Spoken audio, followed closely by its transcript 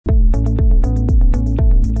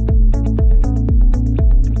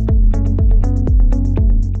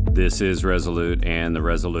This is Resolute and the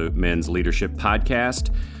Resolute Men's Leadership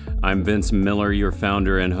Podcast. I'm Vince Miller, your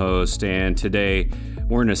founder and host, and today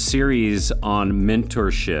we're in a series on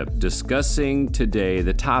mentorship, discussing today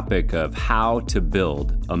the topic of how to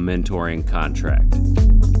build a mentoring contract.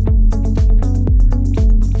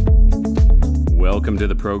 Welcome to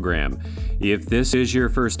the program. If this is your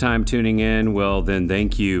first time tuning in, well, then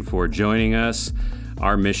thank you for joining us.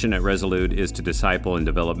 Our mission at Resolute is to disciple and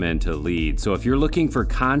develop men to lead. So if you're looking for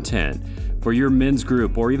content for your men's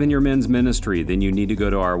group or even your men's ministry, then you need to go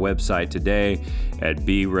to our website today at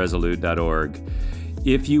beresolute.org.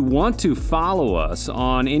 If you want to follow us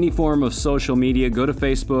on any form of social media, go to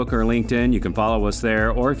Facebook or LinkedIn. You can follow us there.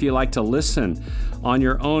 Or if you like to listen on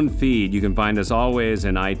your own feed, you can find us always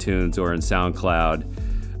in iTunes or in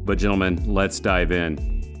SoundCloud. But gentlemen, let's dive in.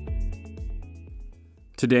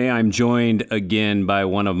 Today, I'm joined again by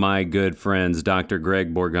one of my good friends, Dr.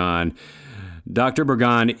 Greg Bourgon. Dr.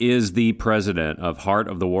 Bourgon is the president of Heart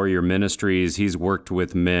of the Warrior Ministries. He's worked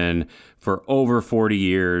with men for over 40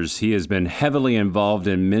 years. He has been heavily involved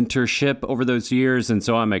in mentorship over those years, and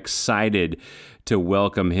so I'm excited to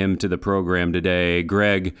welcome him to the program today.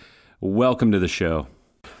 Greg, welcome to the show.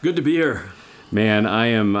 Good to be here. Man,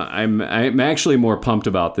 I'm actually more pumped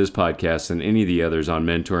about this podcast than any of the others on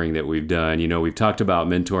mentoring that we've done. You know, we've talked about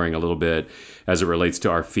mentoring a little bit as it relates to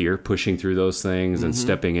our fear, pushing through those things and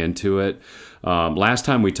stepping into it. Last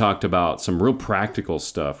time we talked about some real practical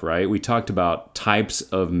stuff, right? We talked about types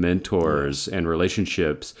of mentors and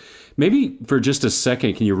relationships. Maybe for just a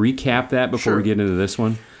second, can you recap that before we get into this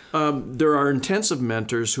one? There are intensive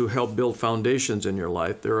mentors who help build foundations in your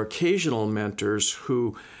life. There are occasional mentors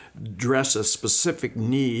who address a specific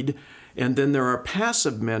need. And then there are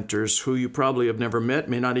passive mentors who you probably have never met,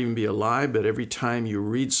 may not even be alive, but every time you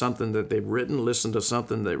read something that they've written, listen to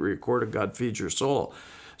something they recorded, God feeds your soul.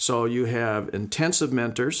 So you have intensive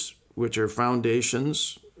mentors, which are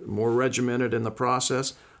foundations, more regimented in the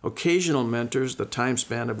process. Occasional mentors, the time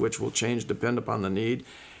span of which will change depend upon the need.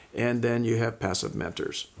 And then you have passive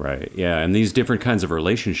mentors. Right, yeah, and these different kinds of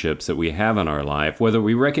relationships that we have in our life, whether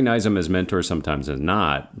we recognize them as mentors, sometimes as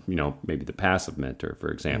not, you know, maybe the passive mentor,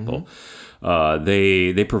 for example,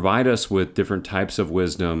 they provide us with different types of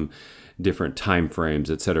wisdom, different time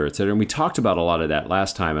frames, et cetera, et cetera. And we talked about a lot of that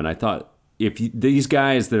last time, and I thought, if these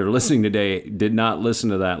guys that are listening today did not listen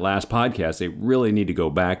to that last podcast, they really need to go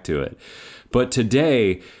back to it. But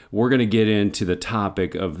today, we're going to get into the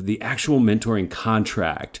topic of the actual mentoring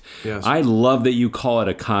contract. Yes. I love that you call it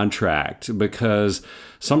a contract because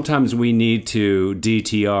sometimes we need to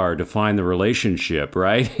DTR, define the relationship,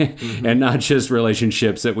 right? And not just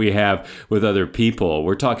relationships that we have with other people.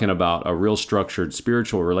 We're talking about a real structured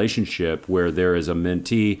spiritual relationship where there is a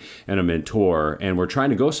mentee and a mentor, and we're trying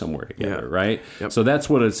to go somewhere together, right? Yep. So that's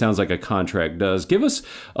what it sounds like a contract does. Give us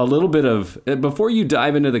a little bit of, before you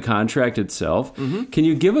dive into the contract itself, can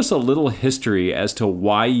you give us a little history as to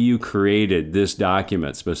why you created this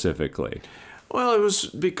document specifically? Well, it was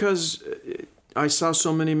because I saw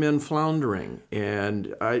so many men floundering,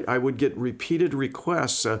 and I would get repeated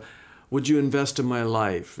requests, would you invest in my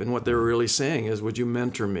life? And what they were really saying is, would you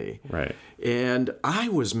mentor me? Right. And I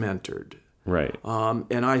was mentored. Right.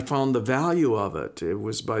 And I found the value of it. It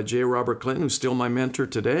was by J. Robert Clinton, who's still my mentor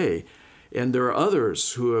today. And there are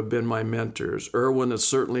others who have been my mentors. Erwin has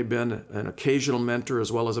certainly been an occasional mentor as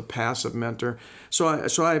well as a passive mentor. So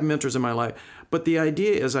I have mentors in my life. But the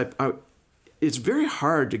idea is it's very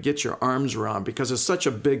hard to get your arms around because it's such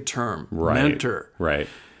a big term, mentor. Right.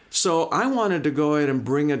 So I wanted to go ahead and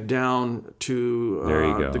bring it down to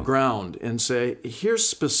the ground and say, here's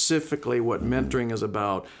specifically what mentoring is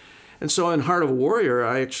about. And so in Heart of a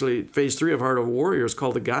Warrior, phase 3 of Heart of a Warrior is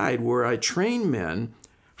called the guide, where I train men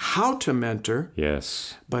how to mentor,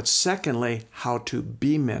 yes, but secondly, how to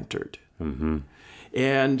be mentored.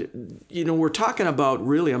 And, you know, we're talking about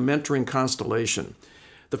really a mentoring constellation.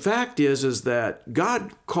 The fact is that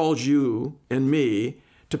God calls you and me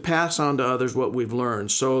to pass on to others what we've learned.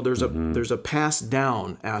 So there's a pass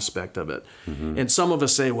down aspect of it. And some of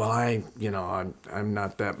us say, well, I'm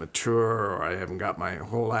not that mature, or I haven't got my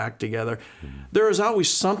whole act together. There is always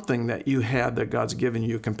something that you have that God's given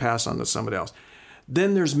you can pass on to somebody else.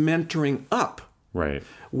 Then there's mentoring up. Right.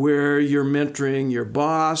 Where you're mentoring your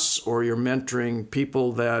boss, or you're mentoring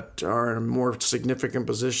people that are in a more significant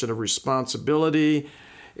position of responsibility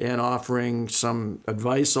and offering some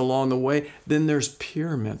advice along the way. Then there's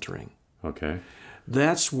peer mentoring. Okay.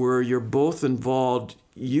 That's where you're both involved.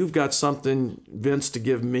 You've got something, Vince, to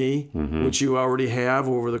give me, which you already have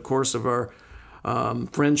over the course of our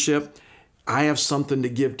friendship. I have something to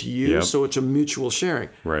give to you, Yep. so it's a mutual sharing.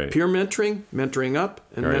 Right. Peer mentoring, mentoring up,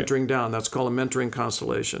 and Right. mentoring down. That's called a mentoring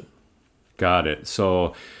constellation. Got it.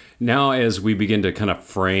 So now as we begin to kind of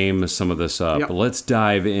frame some of this up, Yep. let's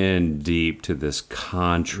dive in deep to this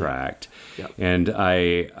contract. Yep. And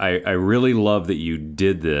I really love that you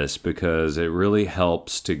did this because it really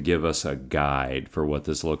helps to give us a guide for what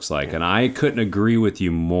this looks like. And I couldn't agree with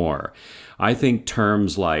you more. I think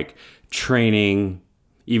terms like training,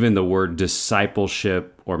 even the word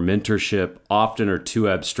discipleship or mentorship often are too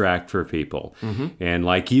abstract for people. And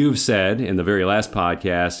like you've said in the very last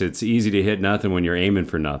podcast, it's easy to hit nothing when you're aiming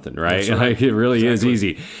for nothing, right? That's right. Like it really Exactly. is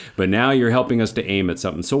easy. But now you're helping us to aim at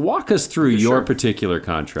something. So walk us through your Sure. particular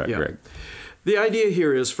contract, Yeah. Greg. The idea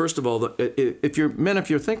here is, first of all, if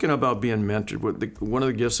you're thinking about being mentored, one of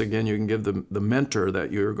the gifts, again, you can give the mentor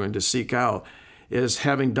that you're going to seek out is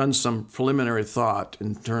having done some preliminary thought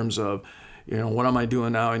in terms of, what am I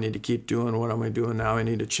doing now? I need to keep doing. What am I doing now? I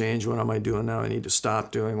need to change. What am I doing now? I need to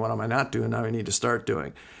stop doing. What am I not doing now? I need to start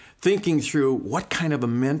doing. Thinking through what kind of a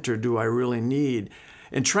mentor do I really need,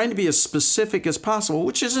 and trying to be as specific as possible,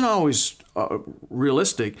 which isn't always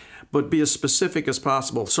realistic, but be as specific as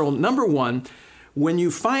possible. So number one, when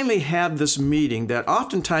you finally have this meeting, that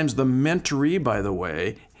oftentimes the mentoree, by the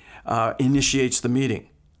way, initiates the meeting.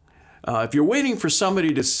 If you're waiting for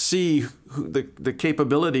somebody to see the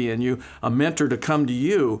capability in you, a mentor to come to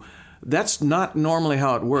you, that's not normally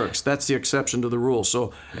how it works. That's the exception to the rule.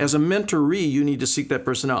 So as a mentoree, you need to seek that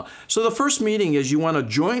person out. So the first meeting is you want to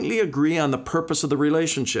jointly agree on the purpose of the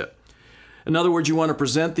relationship. In other words, you want to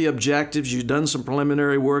present the objectives. You've done some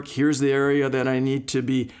preliminary work. Here's the area that I need to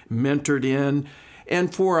be mentored in.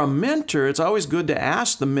 And for a mentor, it's always good to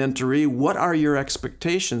ask the mentoree, what are your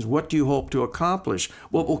expectations? What do you hope to accomplish?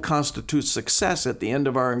 What will constitute success at the end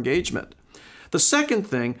of our engagement? The second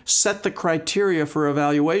thing, set the criteria for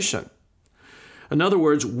evaluation. In other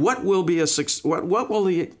words, what will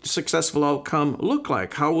the successful outcome look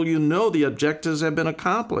like? How will you know the objectives have been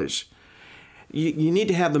accomplished? You need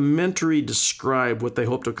to have the mentoree describe what they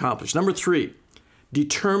hope to accomplish. Number three,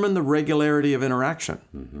 determine the regularity of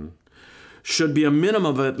interaction. Should be a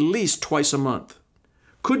minimum of at least twice a month.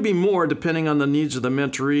 Could be more depending on the needs of the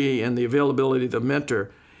mentoree and the availability of the mentor.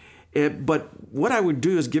 But what I would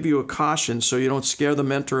do is give you a caution so you don't scare the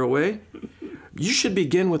mentor away. You should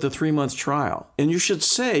begin with a 3-month trial. And you should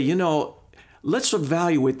say, let's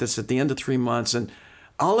evaluate this at the end of 3 months. And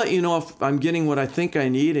I'll let you know if I'm getting what I think I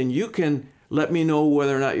need. And you can let me know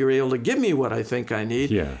whether or not you're able to give me what I think I need.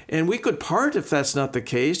 Yeah. And we could part if that's not the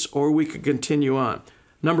case, or we could continue on.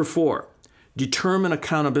 Number 4, determine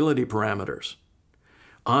accountability parameters.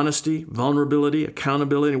 Honesty, vulnerability,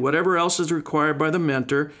 accountability, and whatever else is required by the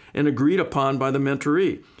mentor and agreed upon by the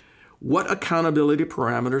mentoree. What accountability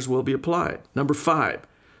parameters will be applied? Number 5,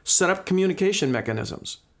 set up communication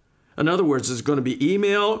mechanisms. In other words, is it going to be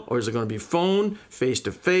email, or is it going to be phone,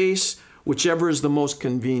 face-to-face, whichever is the most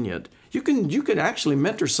convenient? You can actually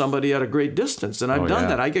mentor somebody at a great distance, and I've done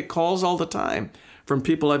that. I get calls all the time from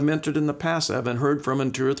people I've mentored in the past I haven't heard from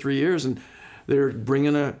in 2 or 3 years, and they're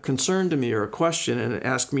bringing a concern to me or a question and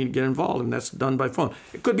ask me to get involved, and that's done by phone.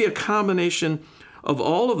 It could be a combination of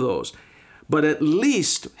all of those, but at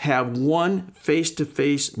least have one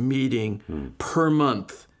face-to-face meeting per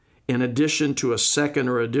month in addition to a second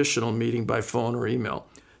or additional meeting by phone or email.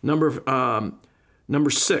 Number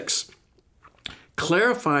 6,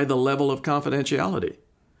 clarify the level of confidentiality.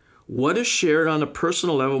 What is shared on a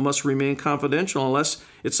personal level must remain confidential unless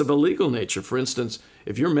it's of a legal nature. For instance,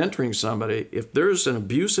 if you're mentoring somebody, if there's an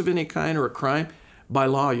abuse of any kind or a crime, by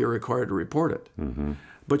law, you're required to report it.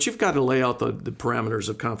 But you've got to lay out the parameters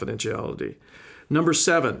of confidentiality. Number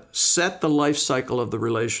 7, set the life cycle of the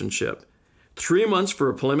relationship. 3 months for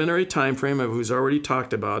a preliminary time frame, as we've already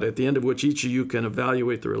talked about, at the end of which each of you can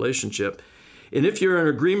evaluate the relationship. And if you're in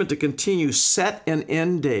agreement to continue, set an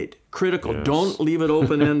end date. Critical. Yes. Don't leave it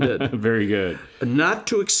open-ended. Very good. Not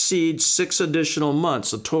to exceed 6 additional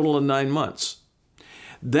months, a total of 9 months.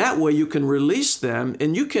 That way you can release them,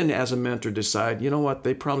 and you can, as a mentor, decide, you know what,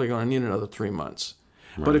 they probably going to need another 3 months.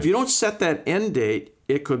 Right. But if you don't set that end date,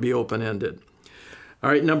 it could be open-ended.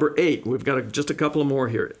 All right, number 8, we've got just a couple more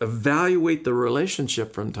here. Evaluate the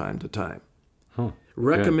relationship from time to time.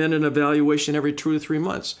 Recommend an evaluation every 2 to 3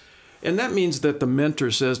 months. And that means that the mentor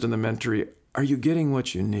says to the mentoree, are you getting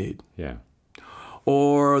what you need? Yeah.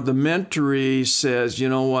 Or the mentoree says, you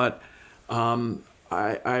know what,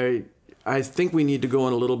 I think we need to go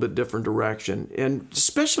in a little bit different direction. And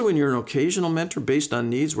especially when you're an occasional mentor based on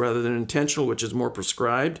needs rather than intentional, which is more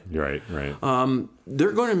prescribed. Right. There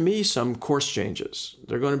are going to be some course changes.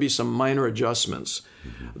 There are going to be some minor adjustments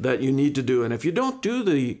that you need to do. And if you don't do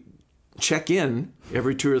the check in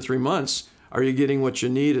every 2 or 3 months. Are you getting what you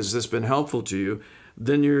need? Has this been helpful to you?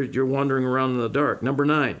 Then you're wandering around in the dark. Number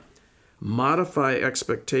 9, modify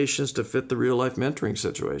expectations to fit the real-life mentoring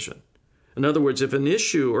situation. In other words, if an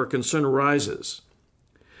issue or concern arises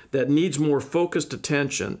that needs more focused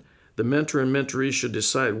attention, the mentor and mentoree should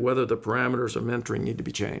decide whether the parameters of mentoring need to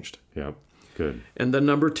be changed. Yep, good. And then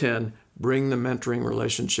number 10, bring the mentoring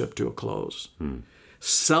relationship to a close.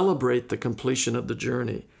 Celebrate the completion of the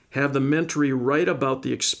journey. Have the mentoree write about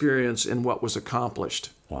the experience and what was accomplished.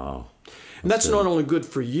 Wow. And that's not only good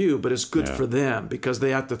for you, but it's good for them because they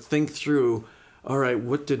have to think through, all right,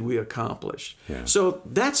 what did we accomplish? Yeah. So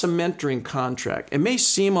that's a mentoring contract. It may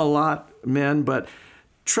seem a lot, men, but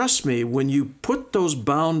trust me, when you put those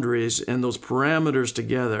boundaries and those parameters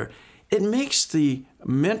together, it makes the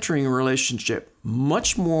mentoring relationship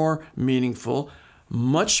much more meaningful,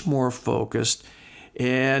 much more focused,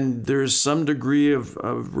 and there's some degree of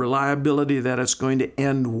reliability that it's going to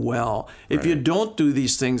end well. If you don't do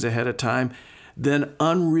these things ahead of time, then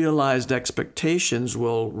unrealized expectations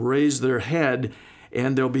will raise their head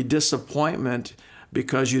and there'll be disappointment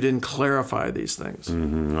because you didn't clarify these things.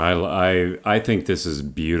 I think this is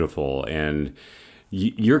beautiful, and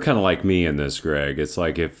you're kind of like me in this, Greg. It's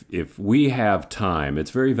like if we have time,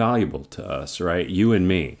 it's very valuable to us, right? You and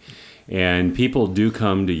me. And people do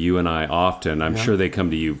come to you and I often. I'm sure they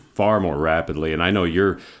come to you far more rapidly. And I know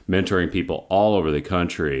you're mentoring people all over the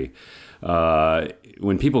country.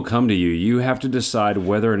 When people come to you, you have to decide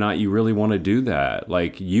whether or not you really want to do that.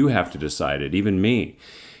 Like, you have to decide it, even me.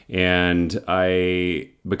 And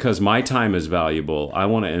because my time is valuable, I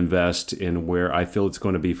want to invest in where I feel it's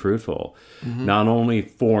going to be fruitful, not only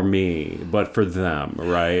for me, but for them,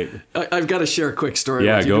 right? I've got to share a quick story.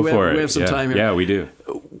 Yeah, go for it. We have some time here. Yeah, we do.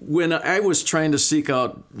 When I was trying to seek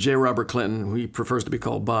out J. Robert Clinton, who he prefers to be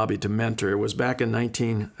called Bobby, to mentor, it was back in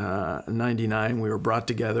 1999. We were brought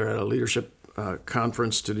together at a leadership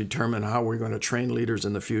conference to determine how we're going to train leaders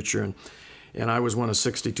in the future. And I was one of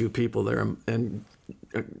 62 people there. And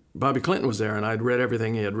Bobby Clinton was there, and I'd read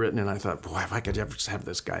everything he had written, and I thought, boy, if I could ever just have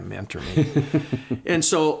this guy mentor me. And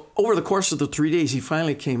so over the course of the 3 days, he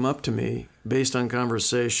finally came up to me based on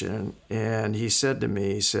conversation, and he said to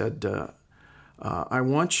me, I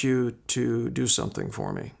want you to do something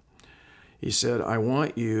for me. He said, I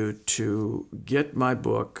want you to get my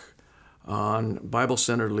book on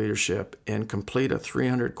Bible-centered leadership and complete a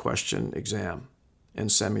 300-question exam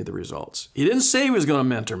and send me the results. He didn't say he was going to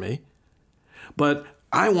mentor me, but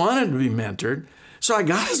I wanted to be mentored. So I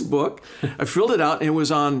got his book, I filled it out, and it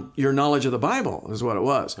was on your knowledge of the Bible is what it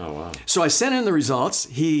was. Oh, wow. So I sent in the results.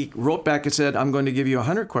 He wrote back and said, I'm going to give you a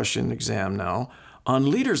 100-question exam now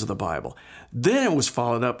on leaders of the Bible. Then it was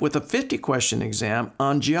followed up with a 50-question exam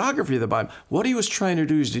on geography of the Bible. What he was trying to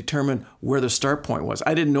do is determine where the start point was.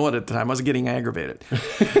 I didn't know it at the time. I was getting aggravated.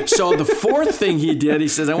 So the fourth thing he did, he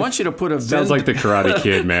says, I want you to put a Sounds like the Karate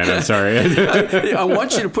Kid, man. I'm sorry. I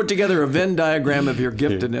want you to put together a Venn diagram of your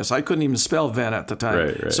giftedness. I couldn't even spell Venn at the time.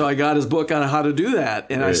 Right. So I got his book on how to do that,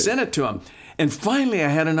 and I sent it to him. And finally, I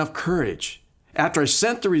had enough courage. After I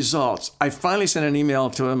sent the results, I finally sent an email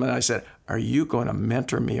to him, and I said, are you going to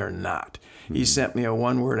mentor me or not? He sent me a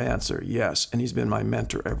one-word answer, yes, and he's been my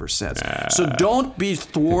mentor ever since. So don't be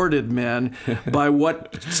thwarted, men, by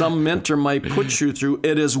what some mentor might put you through.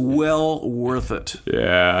 It is well worth it.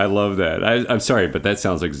 Yeah, I love that. I'm sorry, but that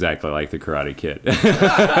sounds exactly like the Karate Kid.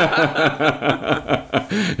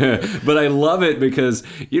 But I love it because,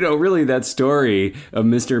 really that story of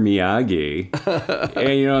Mr. Miyagi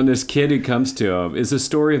and, this kid who comes to him is a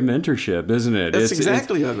story of mentorship, isn't it? That's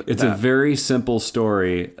exactly it. It's a very simple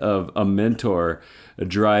story of a mentor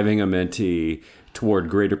driving a mentee toward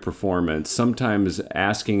greater performance, sometimes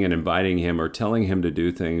asking and inviting him or telling him to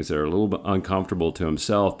do things that are a little bit uncomfortable to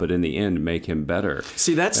himself, but in the end make him better.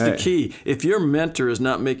 See, that's the key. If your mentor is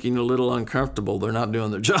not making you a little uncomfortable, they're not doing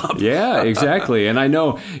their job. Yeah, exactly. And I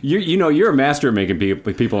know you're a master of making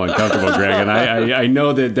people uncomfortable, Greg. And I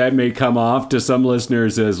know that may come off to some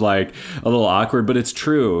listeners as like a little awkward, but it's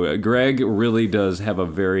true. Greg really does have a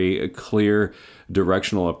very clear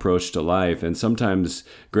directional approach to life. And sometimes,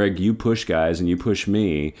 Greg, you push guys and you push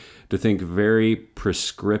me to think very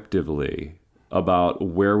prescriptively about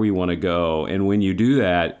where we want to go. And when you do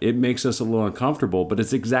that, it makes us a little uncomfortable, but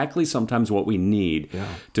it's exactly sometimes what we need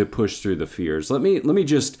to push through the fears. Let me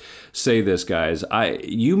just say this, guys.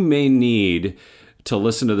 You may need to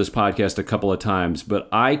listen to this podcast a couple of times, but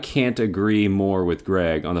I can't agree more with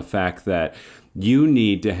Greg on the fact that you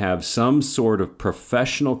need to have some sort of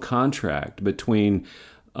professional contract between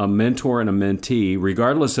a mentor and a mentee,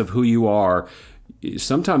 regardless of who you are.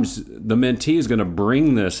 sometimes the mentee is going to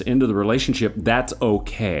bring this into the relationship. That's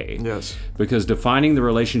okay. Yes. Because defining the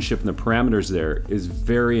relationship and the parameters there is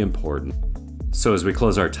very important. So as we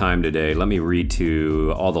close our time today, let me read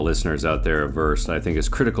to all the listeners out there a verse that I think is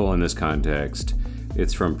critical in this context.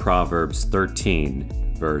 It's from Proverbs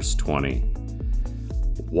 13, verse 20.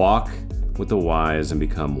 Walk with the wise and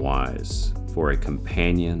become wise, for a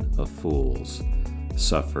companion of fools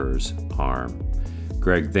suffers harm.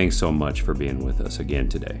 Greg, thanks so much for being with us again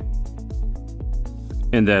today.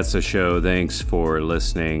 And that's the show. Thanks for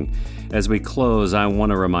listening. As we close, I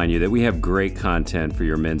want to remind you that we have great content for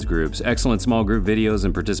your men's groups, excellent small group videos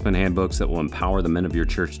and participant handbooks that will empower the men of your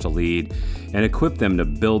church to lead and equip them to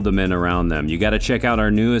build the men around them. You got to check out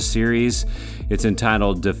our newest series. It's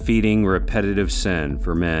entitled Defeating Repetitive Sin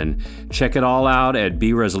for Men. Check it all out at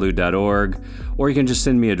beresolute.org, or you can just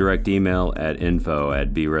send me a direct email at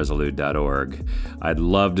info@beresolute.org. I'd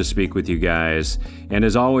love to speak with you guys. And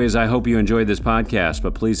as always, I hope you enjoyed this podcast,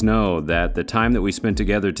 but please know that the time that we spent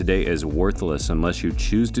together today is worthless unless you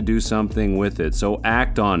choose to do something with it. So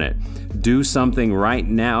act on it. Do something right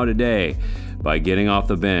now today by getting off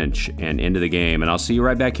the bench and into the game. And I'll see you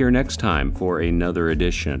right back here next time for another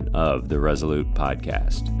edition of the Resolute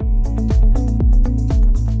Podcast.